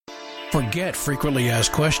Forget frequently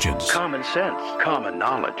asked questions. Common sense, common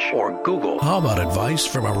knowledge, or Google. How about advice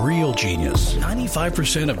from a real genius?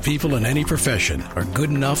 95% of people in any profession are good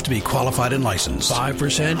enough to be qualified and licensed.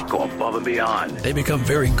 5% go above and beyond. They become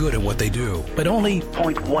very good at what they do, but only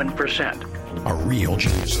 0.1% are real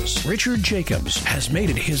geniuses. Richard Jacobs has made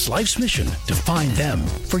it his life's mission to find them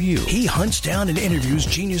for you. He hunts down and interviews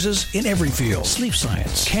geniuses in every field: sleep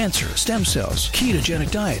science, cancer, stem cells,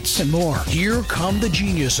 ketogenic diets, and more. Here come the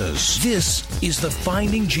geniuses. This is the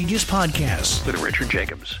Finding Genius Podcast with Richard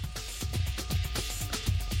Jacobs.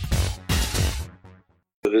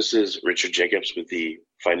 This is Richard Jacobs with the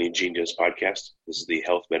Finding Genius Podcast. This is the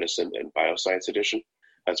Health, Medicine, and Bioscience edition.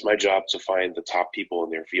 It's my job to find the top people in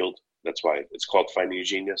their field. That's why it's called Finding a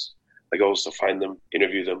Genius. My goal is to find them,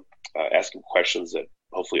 interview them, ask them questions that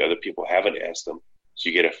hopefully other people haven't asked them, so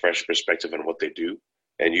you get a fresh perspective on what they do.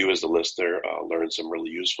 And you as the listener learn some really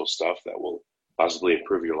useful stuff that will possibly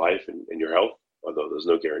improve your life and your health, although there's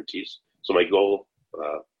no guarantees. So my goal,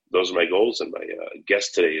 those are my goals. And my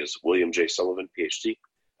guest today is William J. Sullivan, PhD.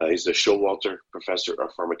 He's the Showalter Professor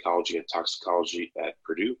of Pharmacology and Toxicology at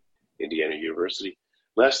Purdue, Indiana University.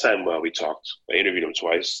 Last time we talked, I interviewed him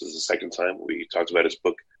twice. This is the second time. We talked about his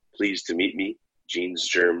book, Pleased to Meet Me, Genes,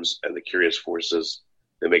 Germs, and the Curious Forces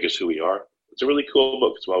That Make Us Who We Are. It's a really cool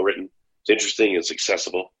book. It's well written. It's interesting. It's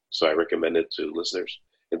accessible. So I recommend it to listeners.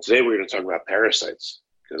 And today we're going to talk about parasites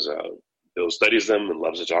because Bill studies them and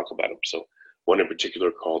loves to talk about them. So one in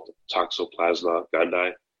particular called Toxoplasma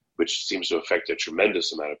Gondii, which seems to affect a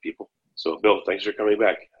tremendous amount of people. So Bill, thanks for coming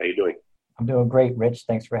back. How you doing? I'm doing great, Rich.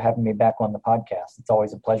 Thanks for having me back on the podcast. It's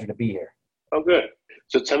always a pleasure to be here. Oh, good.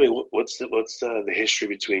 So tell me, what's the history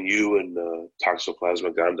between you and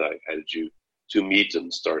Toxoplasma Gondii? How did you two meet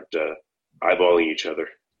and start eyeballing each other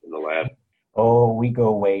in the lab? Oh, we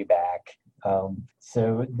go way back.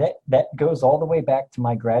 So that goes all the way back to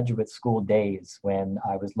my graduate school days when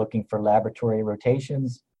I was looking for laboratory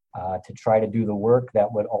rotations to try to do the work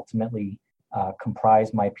that would ultimately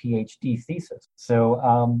comprise my PhD thesis.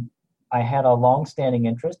 So I had a long-standing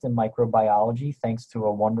interest in microbiology thanks to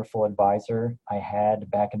a wonderful advisor I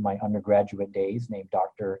had back in my undergraduate days named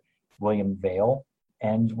Dr. William Vail.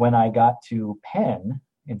 And when I got to Penn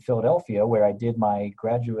in Philadelphia, where I did my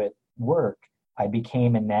graduate work, I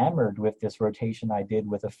became enamored with this rotation I did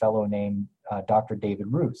with a fellow named Dr. David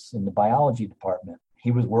Roos in the biology department.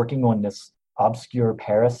 He was working on this obscure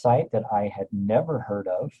parasite that I had never heard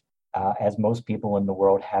of, as most people in the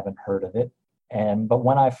world haven't heard of it. But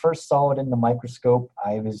when I first saw it in the microscope,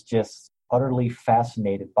 I was just utterly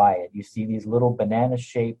fascinated by it. You see these little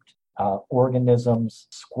banana-shaped organisms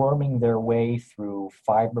squirming their way through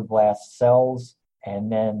fibroblast cells and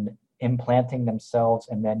then implanting themselves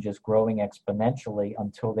and then just growing exponentially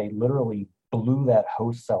until they literally blew that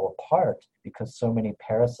host cell apart because so many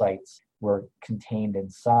parasites were contained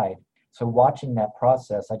inside. So watching that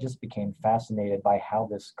process, I just became fascinated by how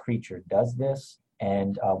this creature does this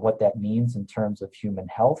and what that means in terms of human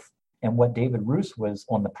health. And what David Roos was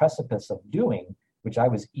on the precipice of doing, which I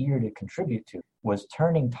was eager to contribute to, was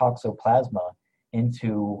turning Toxoplasma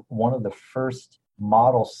into one of the first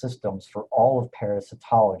model systems for all of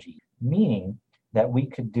parasitology, meaning that we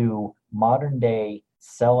could do modern day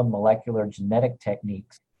cell and molecular genetic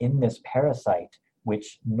techniques in this parasite,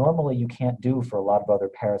 which normally you can't do for a lot of other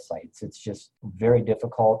parasites. It's just very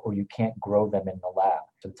difficult, or you can't grow them in the lab.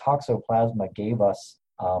 So Toxoplasma gave us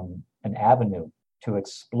an avenue to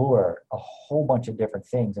explore a whole bunch of different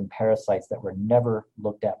things in parasites that were never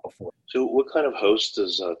looked at before. So what kind of host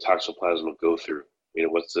does Toxoplasma go through?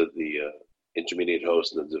 What's the intermediate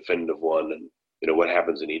host and the definitive one, and what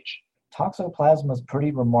happens in each? Toxoplasma is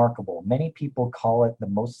pretty remarkable. Many people call it the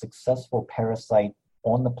most successful parasite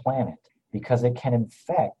on the planet because it can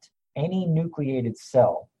infect any nucleated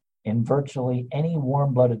cell in virtually any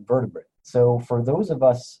warm-blooded vertebrate. So for those of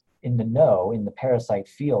us in the know, in the parasite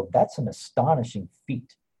field, that's an astonishing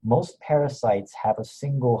feat. Most parasites have a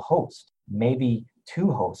single host, maybe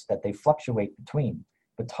two hosts that they fluctuate between.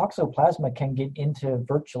 But Toxoplasma can get into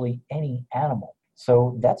virtually any animal.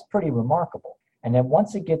 So that's pretty remarkable. And then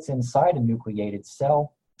once it gets inside a nucleated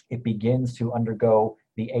cell, it begins to undergo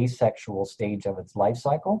the asexual stage of its life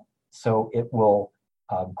cycle. So it will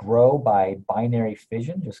grow by binary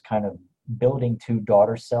fission, just kind of building two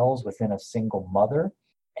daughter cells within a single mother,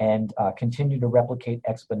 and continue to replicate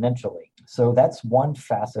exponentially. So that's one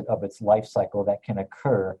facet of its life cycle that can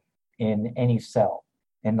occur in any cell.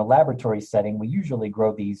 In the laboratory setting, we usually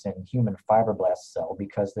grow these in human fibroblast cell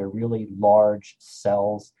because they're really large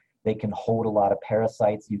cells. They can hold a lot of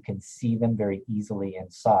parasites. You can see them very easily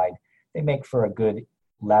inside. They make for a good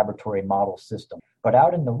laboratory model system. But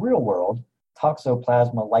out in the real world,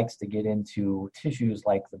 Toxoplasma likes to get into tissues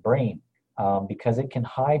like the brain because it can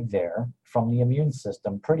hide there from the immune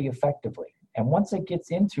system pretty effectively. And once it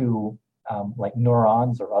gets into like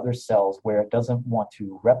neurons or other cells where it doesn't want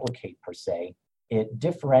to replicate per se, it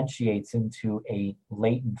differentiates into a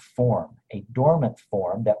latent form, a dormant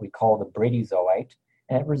form that we call the bradyzoite,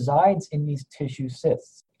 and it resides in these tissue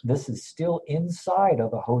cysts. This is still inside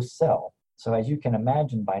of a host cell. So as you can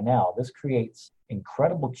imagine by now, this creates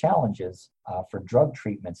incredible challenges for drug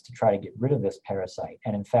treatments to try to get rid of this parasite.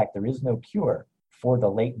 And in fact, there is no cure for the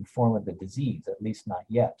latent form of the disease, at least not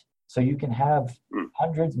yet. So you can have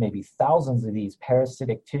hundreds, maybe thousands of these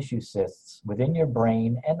parasitic tissue cysts within your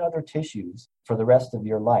brain and other tissues for the rest of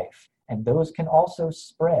your life. And those can also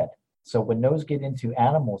spread. So when those get into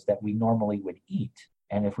animals that we normally would eat,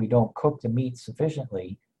 and if we don't cook the meat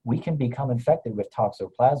sufficiently, we can become infected with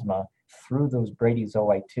Toxoplasma through those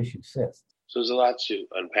bradyzoite tissue cysts. So there's a lot to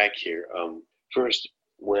unpack here. First,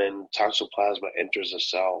 when Toxoplasma enters a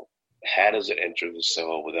cell, how does it enter the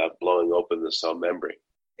cell without blowing open the cell membrane?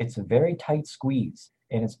 It's a very tight squeeze,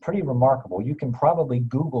 and it's pretty remarkable. You can probably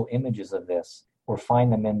Google images of this or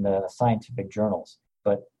find them in the scientific journals.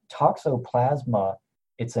 But Toxoplasma,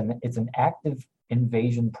 it's an active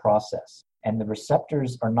invasion process, and the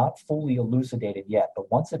receptors are not fully elucidated yet. But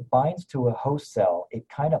once it binds to a host cell, it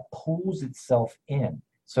kind of pulls itself in.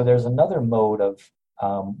 So there's another mode of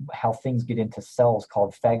how things get into cells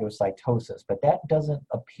called phagocytosis, but that doesn't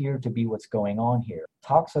appear to be what's going on here.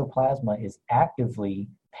 Toxoplasma is actively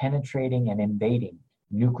penetrating and invading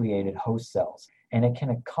nucleated host cells, and it can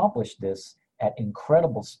accomplish this at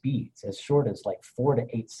incredible speeds, as short as like 4 to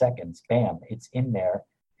 8 seconds. Bam, it's in there,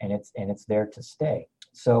 and it's there to stay.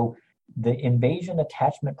 So the invasion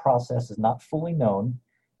attachment process is not fully known,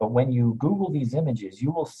 but when you Google these images,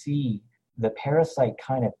 you will see the parasite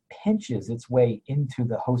kind of pinches its way into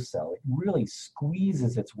the host cell. It really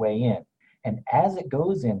squeezes its way in. And as it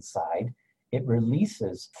goes inside, it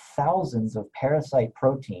releases thousands of parasite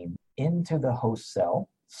protein into the host cell,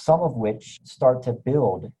 some of which start to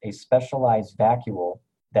build a specialized vacuole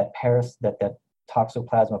that that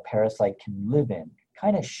Toxoplasma parasite can live in,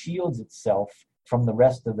 kind of shields itself from the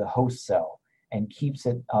rest of the host cell and keeps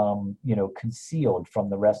it concealed from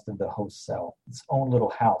the rest of the host cell, its own little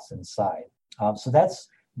house inside. So that's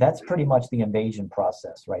pretty much the invasion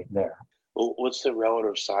process right there. Well, what's the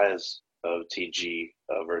relative size of TG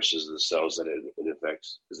versus the cells that it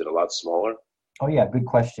affects? Is it a lot smaller? Oh yeah, good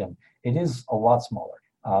question. It is a lot smaller.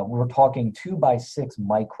 We're talking 2 by 6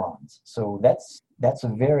 microns. So that's a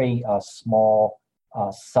very small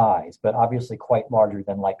size, but obviously quite larger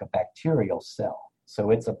than like a bacterial cell.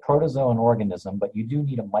 So it's a protozoan organism, but you do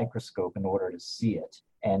need a microscope in order to see it.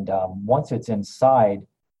 And once it's inside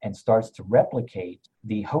and starts to replicate,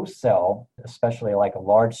 the host cell, especially like a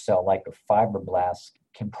large cell like a fibroblast,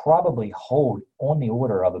 can probably hold on the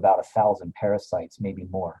order of about 1,000 parasites, maybe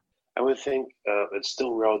more. I would think it's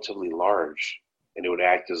still relatively large, and it would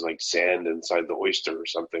act as like sand inside the oyster or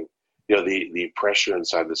something. You know, the pressure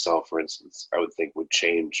inside the cell, for instance, I would think would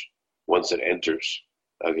change once it enters.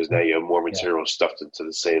 Because now you have more material stuffed into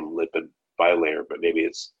the same lipid bilayer, but maybe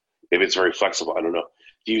it's very flexible. I don't know.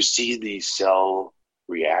 Do you see the cell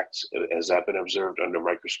react? Has that been observed under a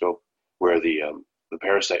microscope, where the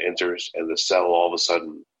parasite enters and the cell all of a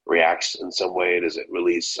sudden reacts in some way? Does it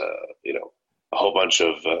release a whole bunch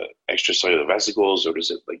of extracellular vesicles, or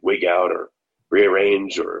does it like wig out or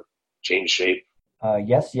rearrange or change shape?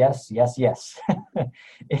 Yes. It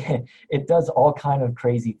does all kind of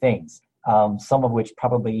crazy things. Some of which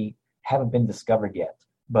probably haven't been discovered yet.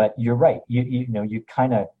 But you're right. You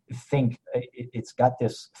kind of think it's got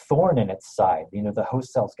this thorn in its side. The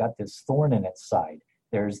host cell's got this thorn in its side.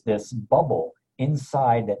 There's this bubble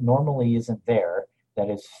inside that normally isn't there that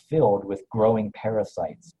is filled with growing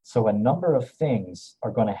parasites. So a number of things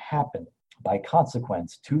are going to happen by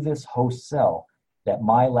consequence to this host cell that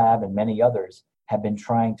my lab and many others have been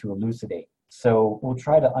trying to elucidate. So we'll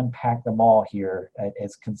try to unpack them all here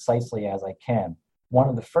as concisely as I can. One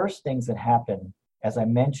of the first things that happen, as I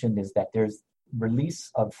mentioned, is that there's release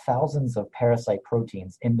of thousands of parasite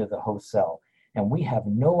proteins into the host cell. And we have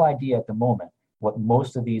no idea at the moment what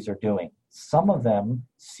most of these are doing. Some of them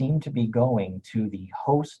seem to be going to the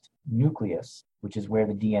host nucleus, which is where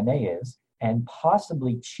the DNA is, and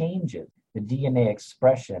possibly changes the DNA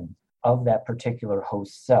expression of that particular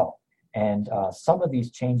host cell. And some of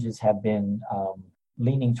these changes have been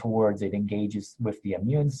leaning towards it engages with the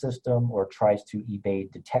immune system or tries to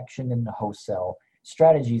evade detection in the host cell,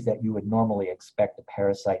 strategies that you would normally expect a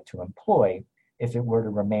parasite to employ if it were to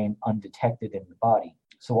remain undetected in the body.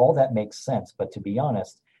 So all that makes sense. But to be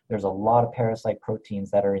honest, there's a lot of parasite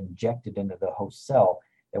proteins that are injected into the host cell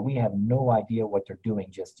that we have no idea what they're doing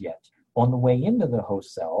just yet. On the way into the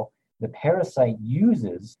host cell, the parasite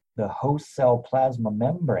uses the host cell plasma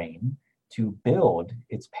membrane to build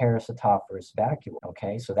its parasitophorus vacuole,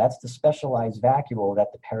 okay? So that's the specialized vacuole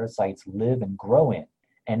that the parasites live and grow in.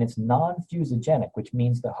 And it's non-fusogenic, which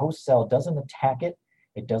means the host cell doesn't attack it,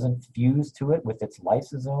 it doesn't fuse to it with its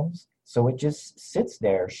lysosomes, so it just sits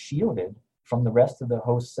there shielded from the rest of the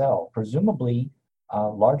host cell, presumably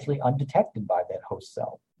largely undetected by that host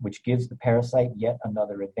cell, which gives the parasite yet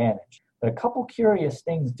another advantage. But a couple curious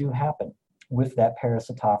things do happen with that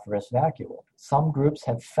parasitophorus vacuole. Some groups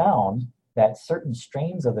have found that certain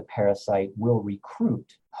strains of the parasite will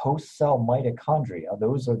recruit host cell mitochondria.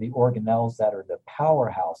 Those are the organelles that are the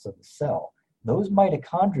powerhouse of the cell. Those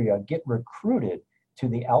mitochondria get recruited to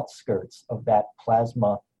the outskirts of that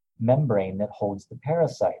plasma membrane that holds the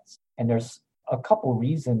parasites. And there's a couple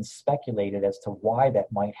reasons speculated as to why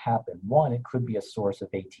that might happen. One, it could be a source of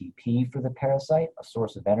ATP for the parasite, a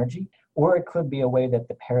source of energy, or it could be a way that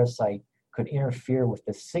the parasite could interfere with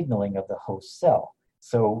the signaling of the host cell.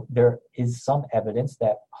 So there is some evidence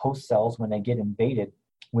that host cells, when they get invaded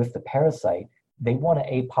with the parasite, they want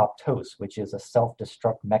to apoptose, which is a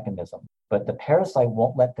self-destruct mechanism. But the parasite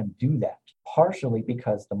won't let them do that, partially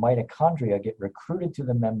because the mitochondria get recruited to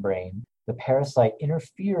the membrane. The parasite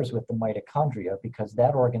interferes with the mitochondria because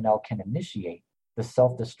that organelle can initiate the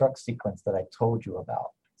self-destruct sequence that I told you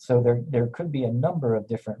about. So there could be a number of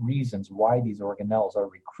different reasons why these organelles are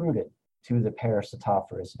recruited to the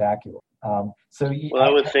parasitophorus vacuole. I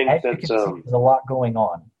would think as that you can see, there's a lot going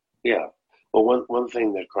on. Yeah. Well, one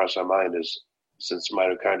thing that crossed my mind is, since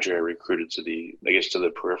mitochondria are recruited to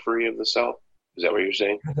the periphery of the cell. Is that what you're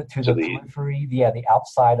saying? To the periphery, the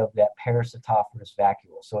outside of that parasitophorus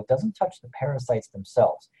vacuole. So it doesn't touch the parasites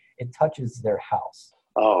themselves. It touches their house.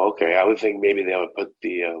 Oh, okay. I would think maybe they would put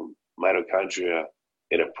the mitochondria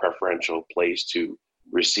in a preferential place to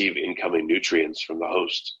receive incoming nutrients from the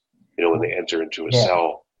host. When they enter into a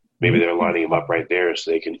cell, maybe they're lining them up right there so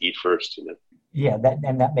they can eat first. Yeah,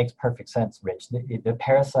 that makes perfect sense, Rich. The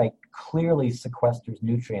parasite clearly sequesters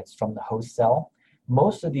nutrients from the host cell.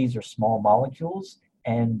 Most of these are small molecules,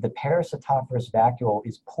 and the parasitophorus vacuole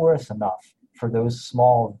is porous enough for those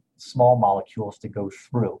small molecules to go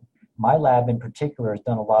through. My lab in particular has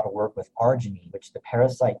done a lot of work with arginine, which the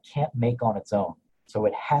parasite can't make on its own. So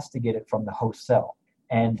it has to get it from the host cell.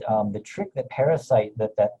 And the trick that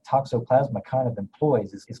Toxoplasma kind of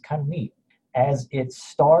employs is kind of neat. As it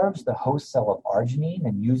starves the host cell of arginine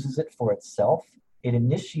and uses it for itself, it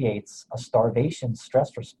initiates a starvation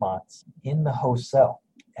stress response in the host cell.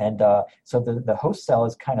 And so the host cell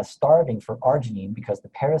is kind of starving for arginine because the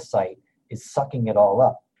parasite is sucking it all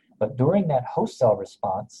up. But during that host cell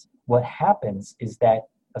response, what happens is that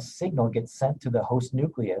a signal gets sent to the host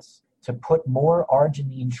nucleus to put more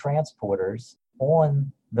arginine transporters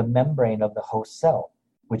on the membrane of the host cell,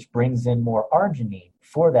 which brings in more arginine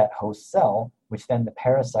for that host cell, which then the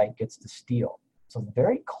parasite gets to steal. So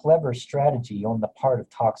very clever strategy on the part of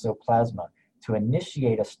Toxoplasma to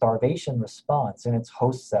initiate a starvation response in its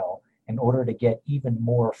host cell in order to get even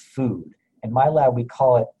more food. In my lab, we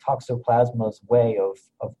call it Toxoplasma's way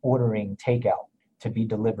of ordering takeout to be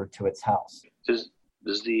delivered to its house. Does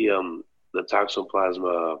the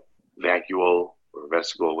Toxoplasma vacuole or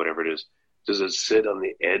vesicle, whatever it is, does it sit on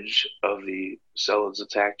the edge of the cell that's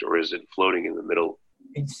attacked, or is it floating in the middle?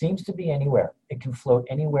 It seems to be anywhere. It can float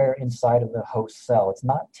anywhere inside of the host cell. It's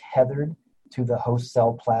not tethered to the host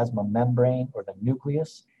cell plasma membrane or the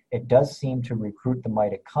nucleus. It does seem to recruit the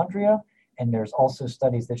mitochondria, and there's also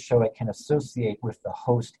studies that show it can associate with the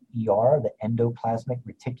host ER, the endoplasmic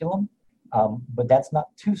reticulum. But that's not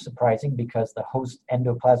too surprising because the host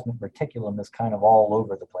endoplasmic reticulum is kind of all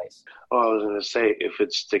over the place. Oh, I was going to say, if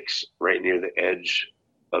it sticks right near the edge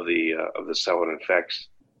of the cell it infects,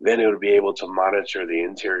 then it would be able to monitor the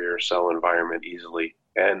interior cell environment easily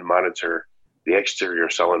and monitor the exterior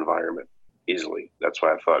cell environment easily. That's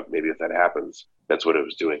why I thought maybe if that happens, that's what it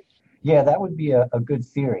was doing. Yeah, that would be a good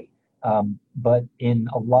theory. But in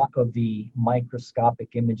a lot of the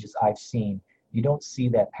microscopic images I've seen, you don't see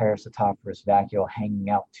that parasitophorus vacuole hanging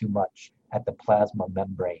out too much at the plasma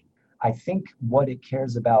membrane. I think what it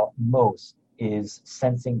cares about most is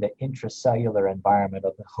sensing the intracellular environment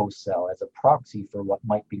of the host cell as a proxy for what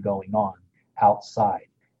might be going on outside.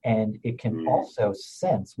 And it can also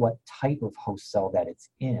sense what type of host cell that it's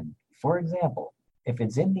in. For example, if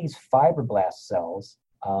it's in these fibroblast cells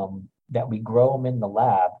that we grow them in the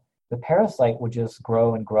lab, the parasite will just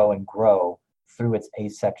grow and grow and grow through its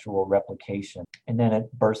asexual replication. And then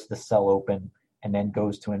it bursts the cell open and then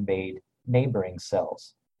goes to invade neighboring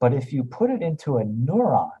cells. But if you put it into a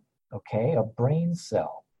neuron, okay, a brain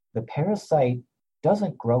cell, the parasite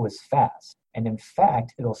doesn't grow as fast. And in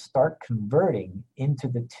fact, it'll start converting into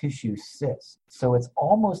the tissue cyst. So it's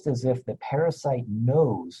almost as if the parasite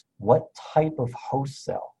knows what type of host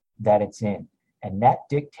cell that it's in. And that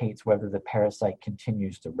dictates whether the parasite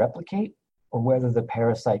continues to replicate or whether the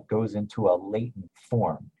parasite goes into a latent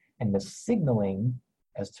form. And the signaling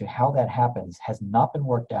as to how that happens has not been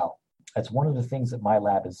worked out. That's one of the things that my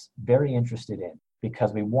lab is very interested in,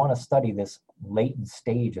 because we want to study this latent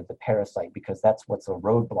stage of the parasite, because that's what's a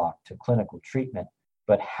roadblock to clinical treatment.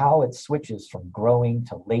 But how it switches from growing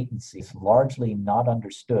to latency is largely not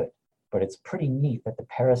understood. But it's pretty neat that the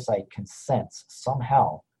parasite can sense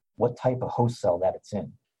somehow what type of host cell that it's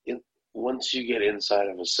in. Once you get inside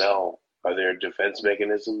of a cell, are there defense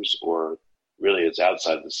mechanisms, or really it's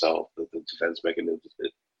outside the cell that the defense mechanisms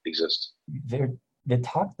exist?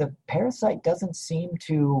 The parasite doesn't seem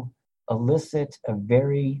to elicit a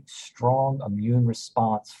very strong immune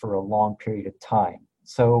response for a long period of time.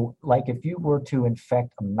 So like if you were to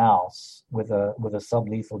infect a mouse with a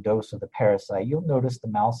sublethal dose of the parasite, you'll notice the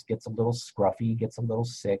mouse gets a little scruffy, gets a little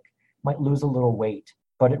sick, might lose a little weight,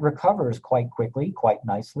 but it recovers quite quickly, quite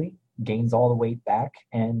nicely, gains all the weight back,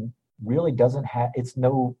 and really doesn't have,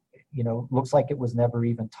 looks like it was never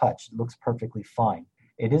even touched. It looks perfectly fine.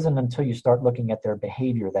 It isn't until you start looking at their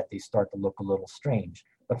behavior that they start to look a little strange.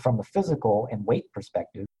 But from a physical and weight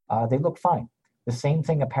perspective, they look fine. The same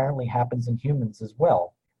thing apparently happens in humans as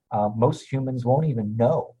well. Most humans won't even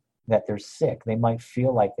know that they're sick. They might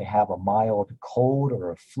feel like they have a mild cold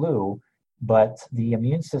or a flu, but the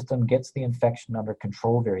immune system gets the infection under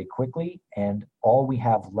control very quickly, and all we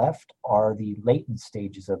have left are the latent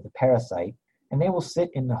stages of the parasite, and they will sit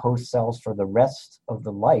in the host cells for the rest of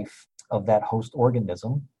the life of that host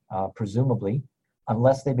organism, presumably.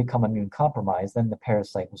 Unless they become immune compromised, then the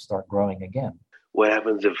parasite will start growing again. What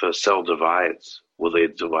happens if a cell divides? Will they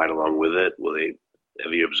divide along with it?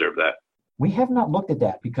 Have you observed that? We have not looked at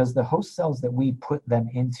that, because the host cells that we put them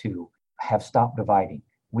into have stopped dividing.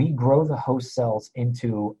 We grow the host cells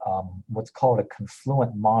into what's called a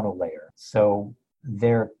confluent monolayer. So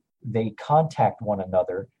they contact one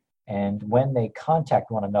another, and when they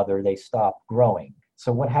contact one another, they stop growing.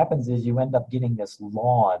 So what happens is you end up getting this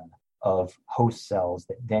lawn of host cells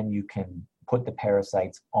that then you can put the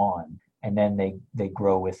parasites on, and then they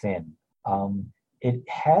grow within. It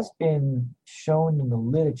has been shown in the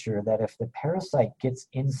literature that if the parasite gets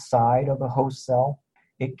inside of a host cell,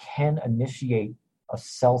 it can initiate a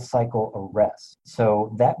cell cycle arrest.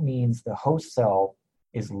 So that means the host cell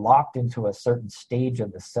is locked into a certain stage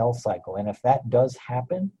of the cell cycle. And if that does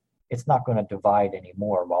happen, it's not going to divide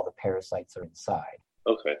anymore while the parasites are inside.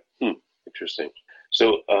 Okay. Interesting.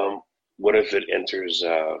 So what if it enters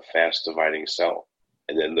a fast dividing cell,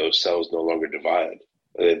 and then those cells no longer divide?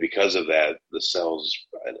 And then because of that, the cells,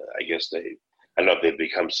 I guess I don't know if they've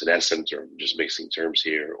become senescent, or I'm just mixing terms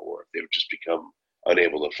here, or if they've just become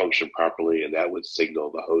unable to function properly, and that would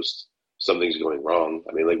signal the host something's going wrong.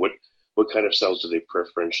 I mean, like what kind of cells do they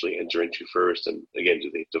preferentially enter into first? And again,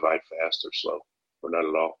 do they divide fast or slow, or not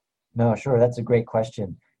at all? No, sure. That's a great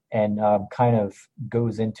question. And kind of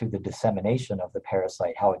goes into the dissemination of the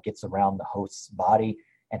parasite, how it gets around the host's body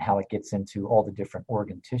and how it gets into all the different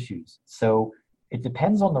organ tissues. So it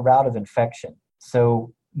depends on the route of infection.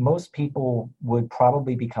 So most people would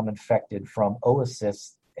probably become infected from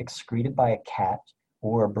oocysts excreted by a cat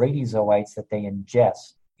or bradyzoites that they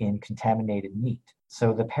ingest in contaminated meat.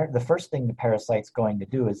 So the first thing the parasite's going to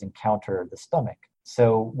do is encounter the stomach.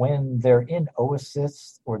 So when they're in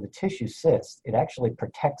oocysts or the tissue cysts, it actually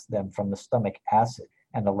protects them from the stomach acid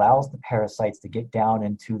and allows the parasites to get down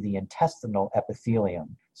into the intestinal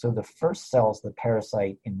epithelium. So the first cells the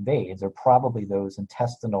parasite invades are probably those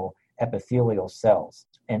intestinal epithelial cells.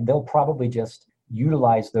 And they'll probably just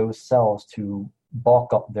utilize those cells to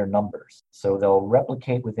bulk up their numbers. So they'll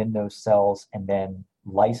replicate within those cells and then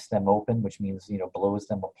lyse them open, which means, blows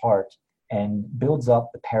them apart, and builds up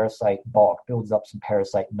the parasite bulk, builds up some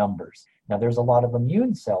parasite numbers. Now, there's a lot of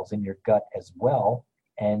immune cells in your gut as well,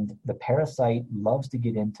 and the parasite loves to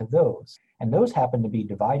get into those. And those happen to be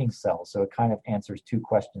dividing cells, so it kind of answers two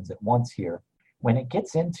questions at once here. When it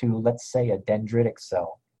gets into, let's say, a dendritic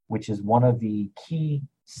cell, which is one of the key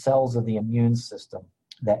cells of the immune system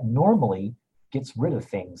that normally gets rid of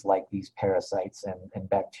things like these parasites and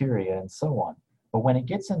bacteria and so on. But when it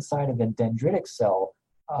gets inside of a dendritic cell,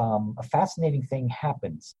 a fascinating thing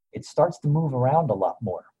happens. It starts to move around a lot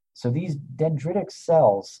more. So these dendritic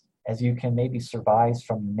cells, as you can maybe surmise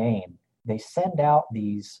from the name, they send out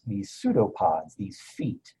these pseudopods, these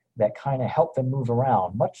feet, that kind of help them move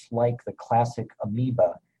around, much like the classic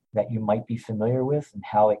amoeba that you might be familiar with and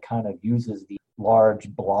how it kind of uses the large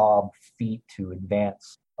blob feet to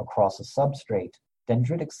advance across a substrate,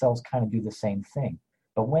 dendritic cells kind of do the same thing.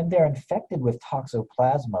 But when they're infected with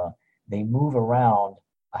Toxoplasma, they move around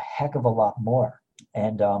a heck of a lot more.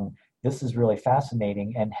 And this is really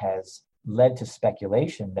fascinating and has led to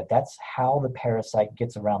speculation that that's how the parasite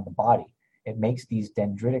gets around the body. It makes these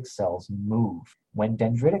dendritic cells move. When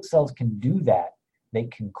dendritic cells can do that, they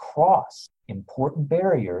can cross important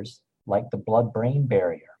barriers like the blood-brain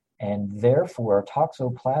barrier. And therefore,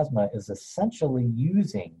 Toxoplasma is essentially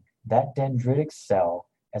using that dendritic cell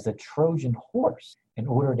as a Trojan horse in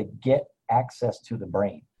order to get access to the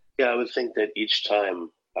brain. Yeah, I would think that each time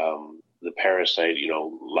the parasite,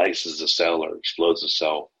 lyses a cell or explodes a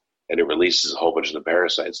cell, and it releases a whole bunch of the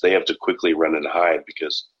parasites, they have to quickly run and hide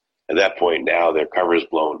because at that point now their cover is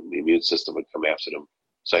blown and the immune system would come after them.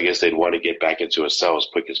 So I guess they'd want to get back into a cell as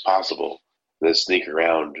quick as possible and then sneak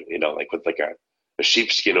around, like with a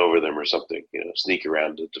sheepskin over them or something, sneak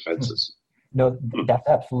around the defenses. No, that's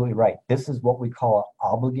absolutely right. This is what we call an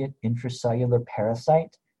obligate intracellular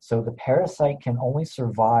parasite. So the parasite can only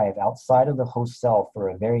survive outside of the host cell for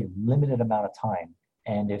a very limited amount of time.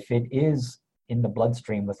 And if it is in the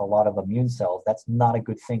bloodstream with a lot of immune cells, that's not a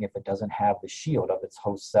good thing if it doesn't have the shield of its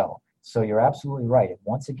host cell. So you're absolutely right. It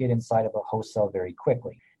wants to get inside of a host cell very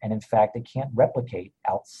quickly. And in fact, it can't replicate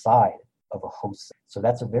outside of a host cell. So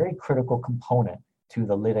that's a very critical component to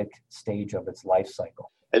the lytic stage of its life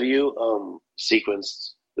cycle. Have you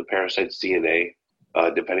sequenced the parasite's DNA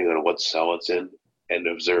depending on what cell it's in and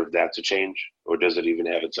observed that to change? Or does it even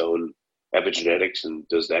have its own epigenetics, and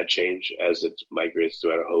does that change as it migrates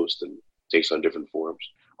throughout a host and takes on different forms?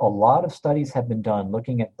 A lot of studies have been done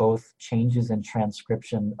looking at both changes in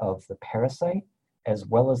transcription of the parasite as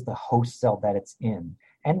well as the host cell that it's in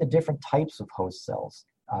and the different types of host cells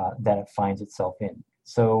that it finds itself in.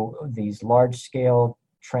 So these large-scale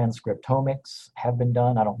transcriptomics have been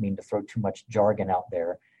done. I don't mean to throw too much jargon out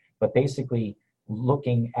there, but basically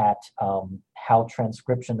looking at how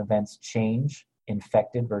transcription events change,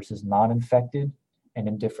 infected versus non-infected, and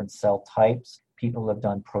in different cell types. People have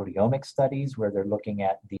done proteomic studies where they're looking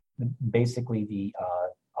at the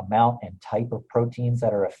amount and type of proteins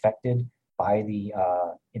that are affected by the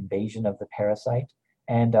invasion of the parasite.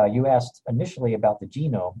 And you asked initially about the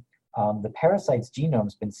genome. The parasite's genome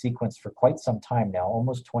has been sequenced for quite some time now,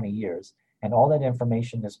 almost 20 years, and all that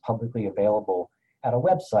information is publicly available at a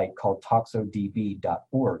website called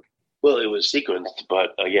toxodb.org. Well, it was sequenced, but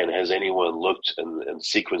again, has anyone looked and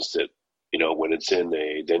sequenced it, when it's in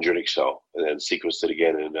a dendritic cell, and then sequenced it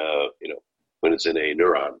again in, when it's in a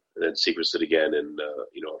neuron, and then sequenced it again in,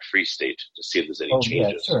 a free state to see if there's any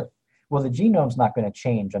changes? Yeah, sure. Well, the genome's not going to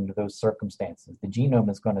change under those circumstances. The genome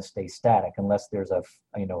is going to stay static unless there's a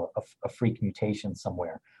freak mutation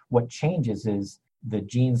somewhere. What changes is the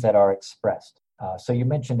genes that are expressed. So you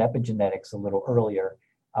mentioned epigenetics a little earlier.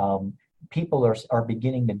 People are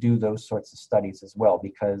beginning to do those sorts of studies as well,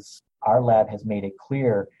 because our lab has made it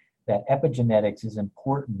clear that epigenetics is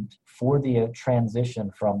important for the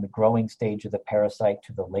transition from the growing stage of the parasite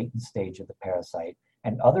to the latent stage of the parasite.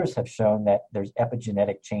 And others have shown that there's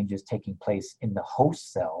epigenetic changes taking place in the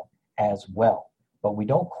host cell as well. But we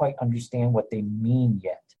don't quite understand what they mean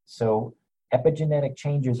yet. So epigenetic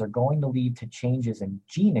changes are going to lead to changes in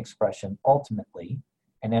gene expression ultimately,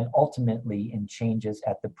 and then ultimately in changes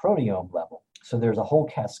at the proteome level. So there's a whole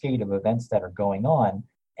cascade of events that are going on,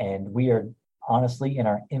 and we are honestly in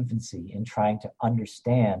our infancy in trying to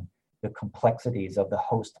understand the complexities of the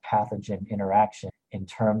host pathogen interaction in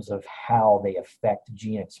terms of how they affect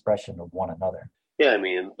gene expression of one another. Yeah, I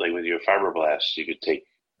mean, like with your fibroblasts, you could take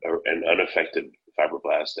an unaffected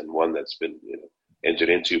fibroblast and one that's been entered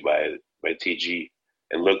into by TG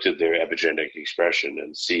and looked at their epigenetic expression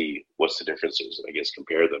and see what's the differences, and I guess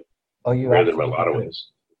compare them. Compare them in a lot of ways.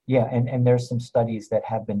 Yeah, and there's some studies that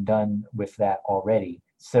have been done with that already.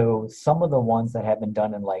 So some of the ones that have been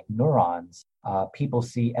done in like neurons, people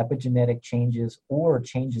see epigenetic changes or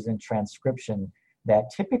changes in transcription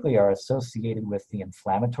that typically are associated with the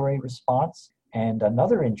inflammatory response. And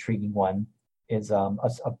another intriguing one is an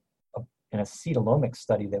acetylomic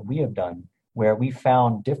study that we have done where we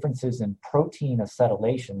found differences in protein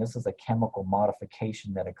acetylation. This is a chemical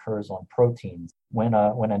modification that occurs on proteins. When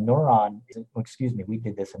a neuron, we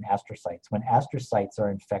did this in astrocytes. When astrocytes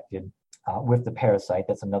are infected with the parasite,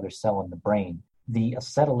 that's another cell in the brain, the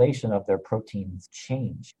acetylation of their proteins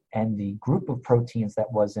change. And the group of proteins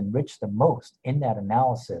that was enriched the most in that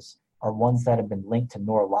analysis are ones that have been linked to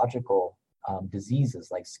neurological diseases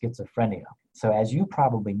like schizophrenia. So as you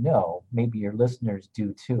probably know, maybe your listeners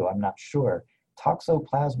do too, I'm not sure,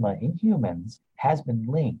 Toxoplasma in humans has been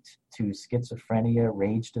linked to schizophrenia,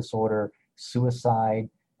 rage disorder, suicide,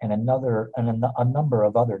 and a number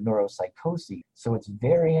of other neuropsychoses. So it's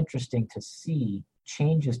very interesting to see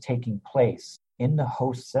changes taking place in the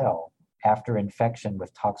host cell after infection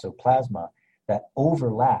with Toxoplasma that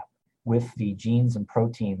overlap with the genes and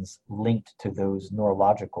proteins linked to those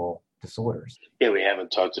neurological disorders. Yeah, we haven't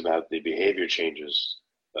talked about the behavior changes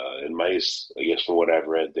in mice. I guess from what I've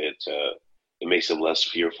read, that it makes them less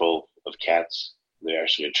fearful of cats. They're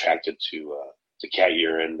actually attracted to cat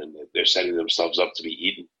urine, and they're setting themselves up to be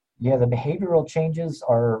eaten. Yeah, the behavioral changes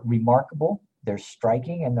are remarkable. They're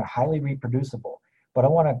striking, and they're highly reproducible. But I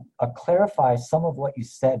want to clarify some of what you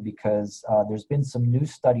said, because there's been some new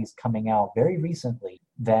studies coming out very recently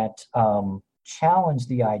that challenge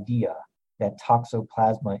the idea that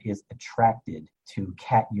Toxoplasma is attracted to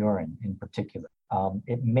cat urine in particular.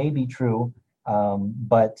 It may be true,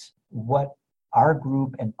 but what our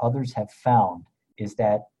group and others have found is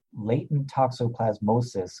that latent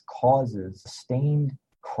toxoplasmosis causes sustained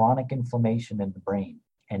chronic inflammation in the brain.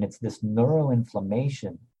 And it's this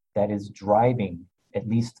neuroinflammation that is driving at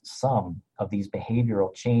least some of these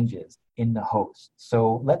behavioral changes in the host.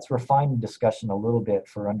 So let's refine the discussion a little bit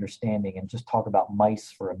for understanding and just talk about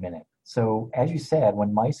mice for a minute. So as you said,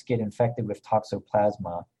 when mice get infected with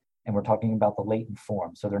Toxoplasma, and we're talking about the latent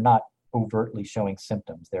form, so they're not overtly showing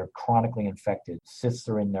symptoms, they're chronically infected, cysts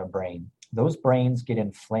are in their brain. Those brains get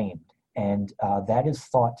inflamed, and that is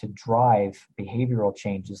thought to drive behavioral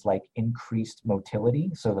changes like increased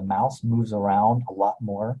motility. So the mouse moves around a lot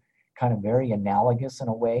more, kind of very analogous in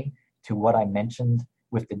a way to what I mentioned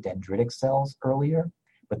with the dendritic cells earlier,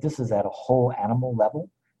 but this is at a whole animal level.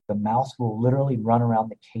 The mouse will literally run around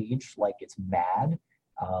the cage like it's mad.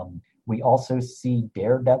 We also see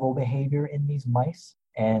daredevil behavior in these mice,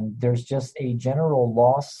 and there's just a general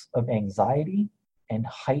loss of anxiety and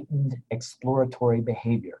heightened exploratory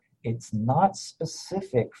behavior. It's not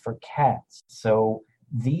specific for cats. So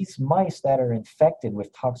these mice that are infected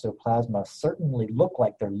with Toxoplasma certainly look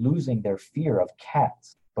like they're losing their fear of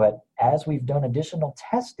cats. But as we've done additional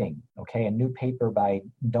testing, a new paper by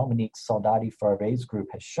Dominique Soldati-Farvé's group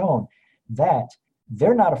has shown that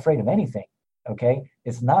they're not afraid of anything,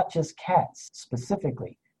 It's not just cats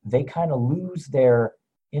specifically. They kind of lose their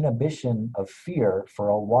inhibition of fear for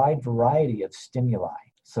a wide variety of stimuli.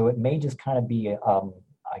 So it may just kind of be,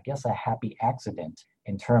 a happy accident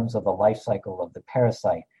in terms of the life cycle of the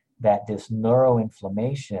parasite, that this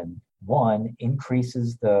neuroinflammation, one,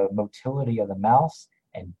 increases the motility of the mouse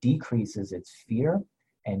and decreases its fear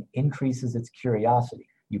and increases its curiosity.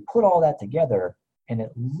 You put all that together, and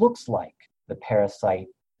it looks like the parasite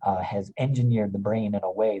has engineered the brain in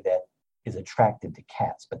a way that is attracted to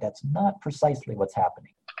cats, but that's not precisely what's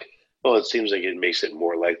happening. Well, it seems like it makes it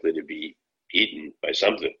more likely to be eaten by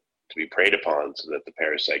something, to be preyed upon, so that the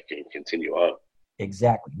parasite can continue on.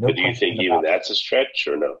 Exactly. But do you think even that's a stretch,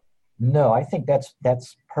 or no? No, I think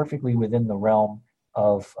that's perfectly within the realm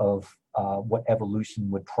of what evolution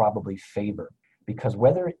would probably favor. Because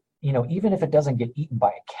whether, even if it doesn't get eaten by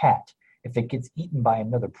a cat, if it gets eaten by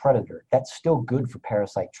another predator, that's still good for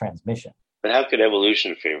parasite transmission. But how could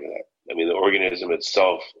evolution favor that? I mean, the organism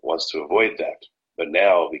itself wants to avoid that. But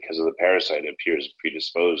now, because of the parasite, it appears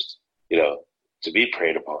predisposed, to be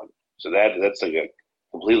preyed upon. So that's like a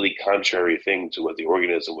completely contrary thing to what the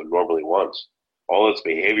organism would normally want. All its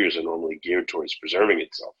behaviors are normally geared towards preserving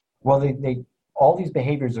itself. Well, they all these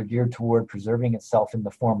behaviors are geared toward preserving itself in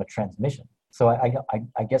the form of transmission. So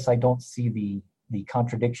I guess I don't see the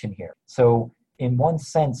contradiction here. So in one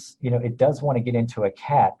sense, it does want to get into a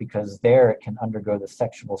cat because there it can undergo the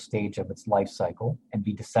sexual stage of its life cycle and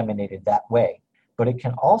be disseminated that way. But it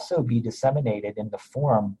can also be disseminated in the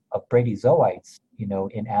form of bradyzoites,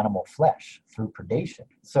 in animal flesh through predation.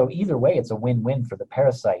 So either way, it's a win-win for the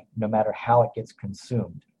parasite, no matter how it gets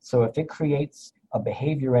consumed. So if it creates a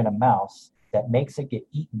behavior in a mouse that makes it get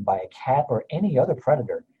eaten by a cat or any other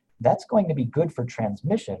predator, that's going to be good for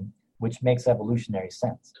transmission, which makes evolutionary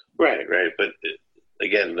sense. Right. But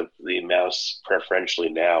again, the mouse preferentially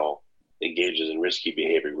now engages in risky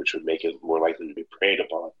behavior, which would make it more likely to be preyed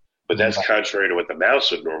upon. But that's contrary to what the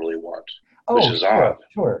mouse would normally want, which is odd.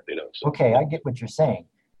 Sure. So. Okay, I get what you're saying.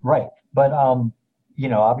 Right. But,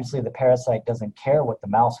 obviously the parasite doesn't care what the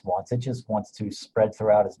mouse wants. It just wants to spread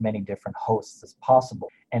throughout as many different hosts as possible.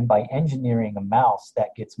 And by engineering a mouse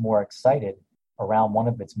that gets more excited around one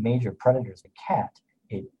of its major predators, the cat,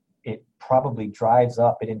 it probably drives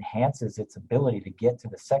up, it enhances its ability to get to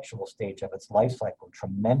the sexual stage of its life cycle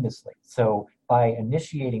tremendously. So by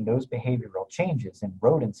initiating those behavioral changes in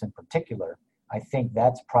rodents in particular, I think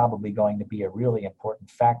that's probably going to be a really important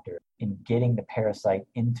factor in getting the parasite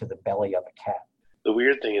into the belly of a cat. The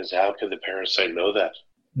weird thing is, how could the parasite know that?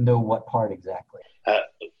 Know what part exactly?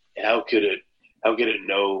 How could it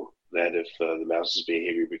know that if the mouse's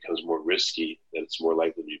behavior becomes more risky, that it's more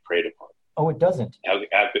likely to be preyed upon? Oh, it doesn't. How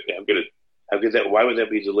could that? Why would that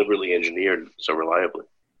be deliberately engineered so reliably?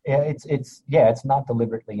 Yeah, it's not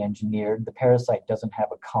deliberately engineered. The parasite doesn't have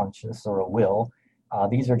a conscience or a will.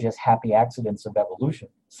 These are just happy accidents of evolution.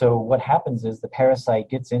 So what happens is the parasite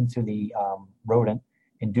gets into the rodent,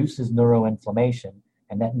 induces neuroinflammation,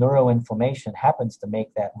 and that neuroinflammation happens to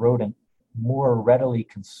make that rodent more readily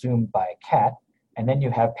consumed by a cat. And then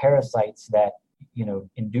you have parasites that,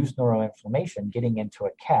 induce neuroinflammation getting into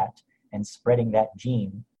a cat and spreading that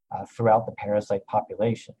gene throughout the parasite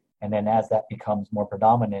population. And then as that becomes more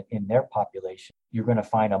predominant in their population, you're going to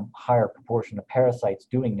find a higher proportion of parasites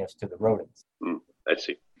doing this to the rodents. I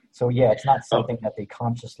see. So yeah, it's not something that they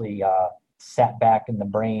consciously sat back in the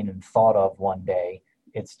brain and thought of one day.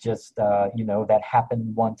 It's just, that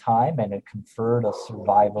happened one time and it conferred a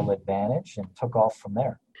survival advantage and took off from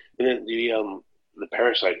there. And then the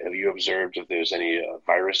parasite, have you observed if there's any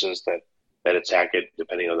viruses that attack it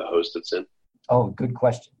depending on the host it's in? Oh, good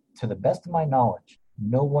question. To the best of my knowledge,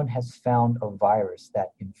 no one has found a virus that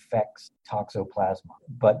infects Toxoplasma,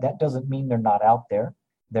 but that doesn't mean they're not out there.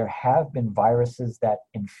 There have been viruses that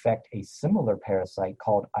infect a similar parasite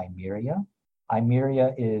called Eimeria.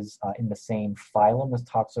 Eimeria is in the same phylum as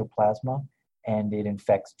Toxoplasma, and it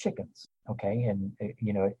infects chickens. Okay, and it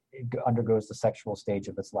undergoes the sexual stage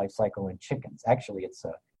of its life cycle in chickens. Actually,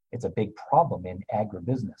 it's a big problem in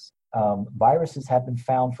agribusiness. Viruses have been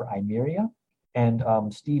found for Eimeria, and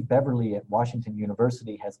Steve Beverly at Washington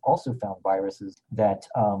University has also found viruses that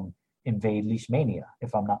invade Leishmania,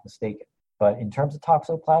 if I'm not mistaken. But in terms of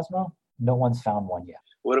Toxoplasma, no one's found one yet.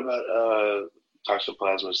 What about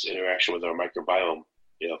Toxoplasma's interaction with our microbiome?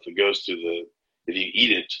 If it goes if you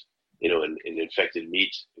eat it, in infected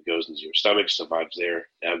meat, it goes into your stomach, survives there,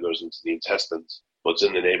 now goes into the intestines. Well, it's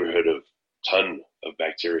in the neighborhood of a ton of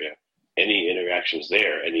bacteria. Any interactions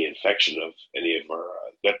there, any infection of any of our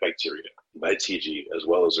gut bacteria by TG, as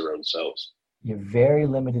well as their own cells. You have very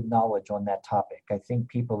limited knowledge on that topic. I think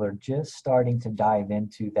people are just starting to dive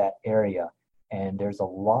into that area, and there's a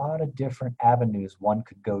lot of different avenues one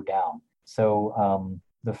could go down. So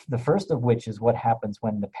the first of which is what happens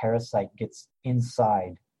when the parasite gets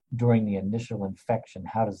inside during the initial infection.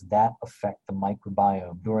 How does that affect the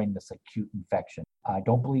microbiome during this acute infection? I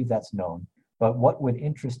don't believe that's known. But what would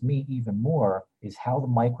interest me even more is how the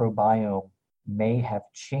microbiome may have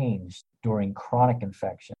changed during chronic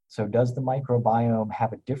infection. So does the microbiome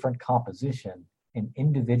have a different composition in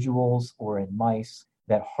individuals or in mice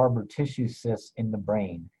that harbor tissue cysts in the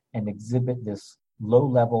brain and exhibit this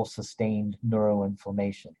low-level sustained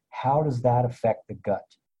neuroinflammation? How does that affect the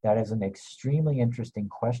gut? That is an extremely interesting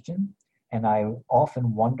question, and I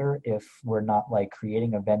often wonder if we're not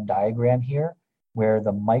creating a Venn diagram here where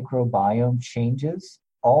the microbiome changes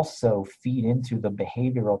also feed into the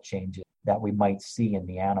behavioral changes that we might see in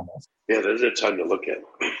the animals. Yeah, there's a ton to look at.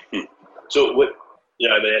 So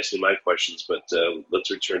I've been asking my questions, but let's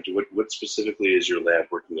return to what specifically is your lab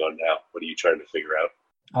working on now? What are you trying to figure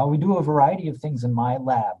out? We do a variety of things in my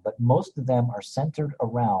lab, but most of them are centered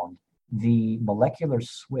around the molecular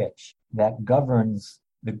switch that governs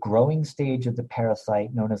the growing stage of the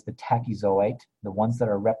parasite known as the tachyzoite, the ones that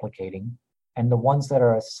are replicating, and the ones that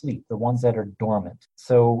are asleep, the ones that are dormant.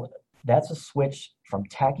 So that's a switch from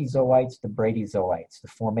tachyzoites to bradyzoites, the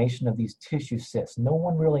formation of these tissue cysts. No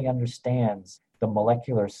one really understands the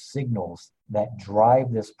molecular signals that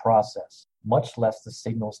drive this process, much less the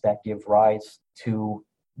signals that give rise to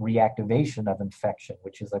reactivation of infection,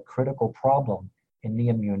 which is a critical problem in the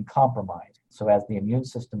immune compromise. So as the immune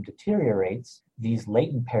system deteriorates, these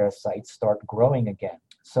latent parasites start growing again.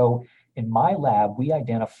 So in my lab, we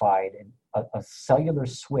identified a cellular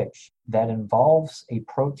switch that involves a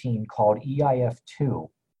protein called EIF2,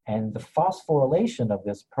 and the phosphorylation of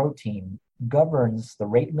this protein governs the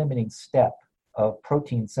rate-limiting step of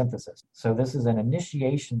protein synthesis. So this is an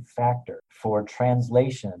initiation factor for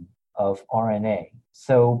translation of RNA.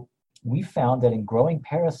 So we found that in growing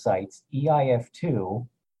parasites, EIF2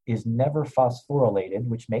 is never phosphorylated,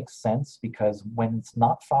 which makes sense because when it's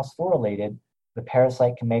not phosphorylated, the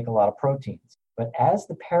parasite can make a lot of proteins. But as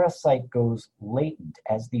the parasite goes latent,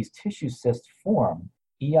 as these tissue cysts form,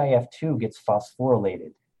 EIF2 gets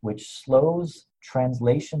phosphorylated, which slows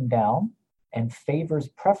translation down and favors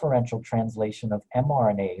preferential translation of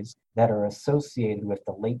mRNAs that are associated with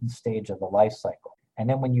the latent stage of the life cycle. And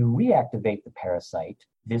then when you reactivate the parasite,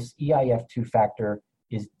 this EIF2 factor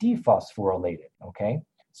is dephosphorylated, okay?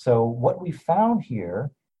 So what we found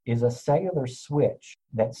here is a cellular switch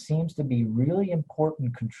that seems to be really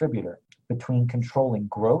important contributor between controlling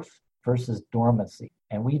growth versus dormancy.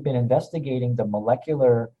 And we've been investigating the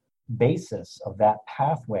molecular basis of that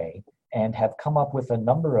pathway and have come up with a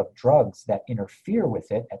number of drugs that interfere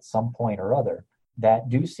with it at some point or other that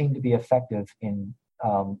do seem to be effective in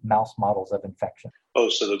mouse models of infection. Oh,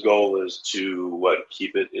 so the goal is to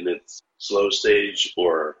keep it in its slow stage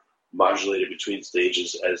or modulate it between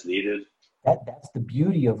stages as needed? That's the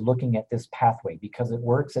beauty of looking at this pathway, because it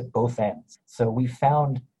works at both ends. So we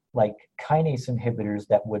found like kinase inhibitors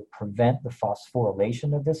that would prevent the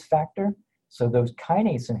phosphorylation of this factor. So those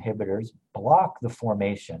kinase inhibitors block the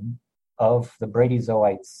formation of the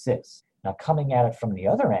bradyzoite cysts. Now, coming at it from the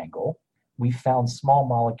other angle, we found small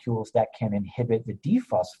molecules that can inhibit the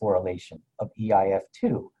dephosphorylation of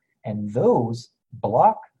EIF2, and those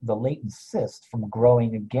block the latent cyst from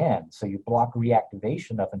growing again. So you block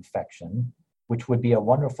reactivation of infection, which would be a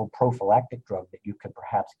wonderful prophylactic drug that you could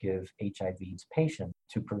perhaps give HIV/AIDS patients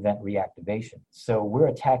to prevent reactivation. So we're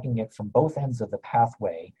attacking it from both ends of the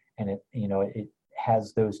pathway, and it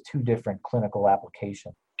has those two different clinical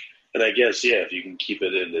applications. And I guess, if you can keep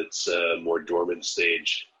it in its more dormant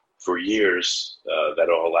stage for years,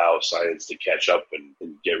 that'll allow science to catch up and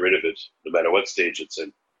get rid of it, no matter what stage it's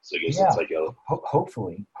in. So I guess it's like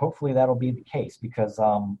hopefully that'll be the case, because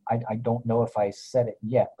I don't know if I said it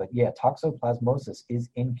yet, but toxoplasmosis is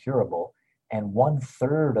incurable, and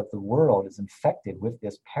 1/3 of the world is infected with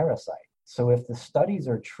this parasite. So if the studies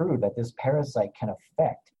are true that this parasite can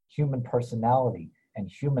affect human personality and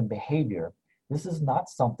human behavior, this is not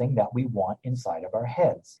something that we want inside of our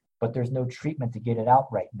heads, but there's no treatment to get it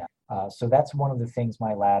out right now. So that's one of the things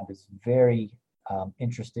my lab is very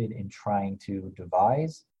interested in trying to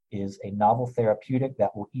devise, is a novel therapeutic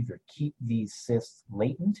that will either keep these cysts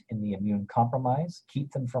latent in the immune compromise,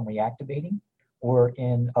 keep them from reactivating, or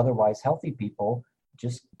in otherwise healthy people,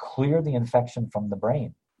 just clear the infection from the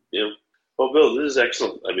brain. Yeah. Well, Bill, this is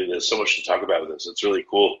excellent. I mean, there's so much to talk about with this. It's really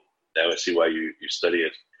cool. Now I see why you study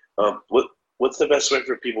it. What's the best way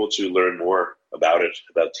for people to learn more about it,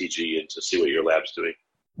 about TG, and to see what your lab's doing?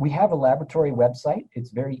 We have a laboratory website.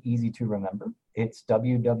 It's very easy to remember. It's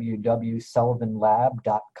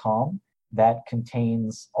www.sullivanlab.com. That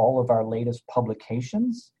contains all of our latest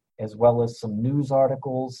publications, as well as some news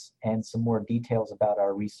articles and some more details about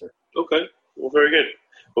our research. Okay. Well, very good.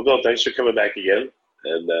 Well, Bill, thanks for coming back again.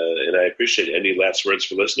 And I appreciate it. Any last words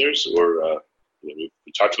for listeners? Or we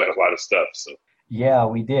talked about a lot of stuff. So. Yeah,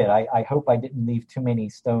 we did. I hope I didn't leave too many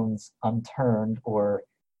stones unturned or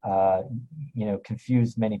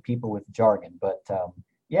confused many people with jargon. But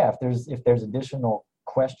if there's additional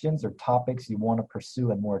questions or topics you want to pursue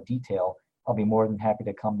in more detail, I'll be more than happy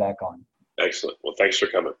to come back on. Excellent. Well, thanks for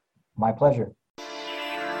coming. My pleasure.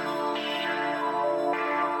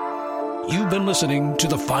 You've been listening to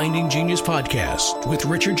the Finding Genius podcast with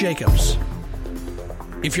Richard Jacobs.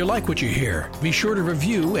 If you like what you hear, be sure to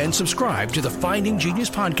review and subscribe to the Finding Genius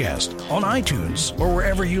podcast on iTunes or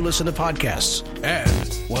wherever you listen to podcasts.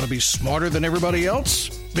 And want to be smarter than everybody else?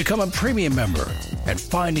 Become a premium member at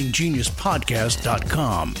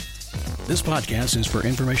findinggeniuspodcast.com. This podcast is for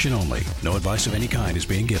information only. No advice of any kind is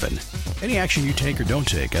being given. Any action you take or don't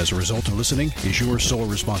take as a result of listening is your sole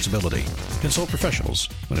responsibility. Consult professionals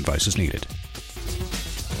when advice is needed.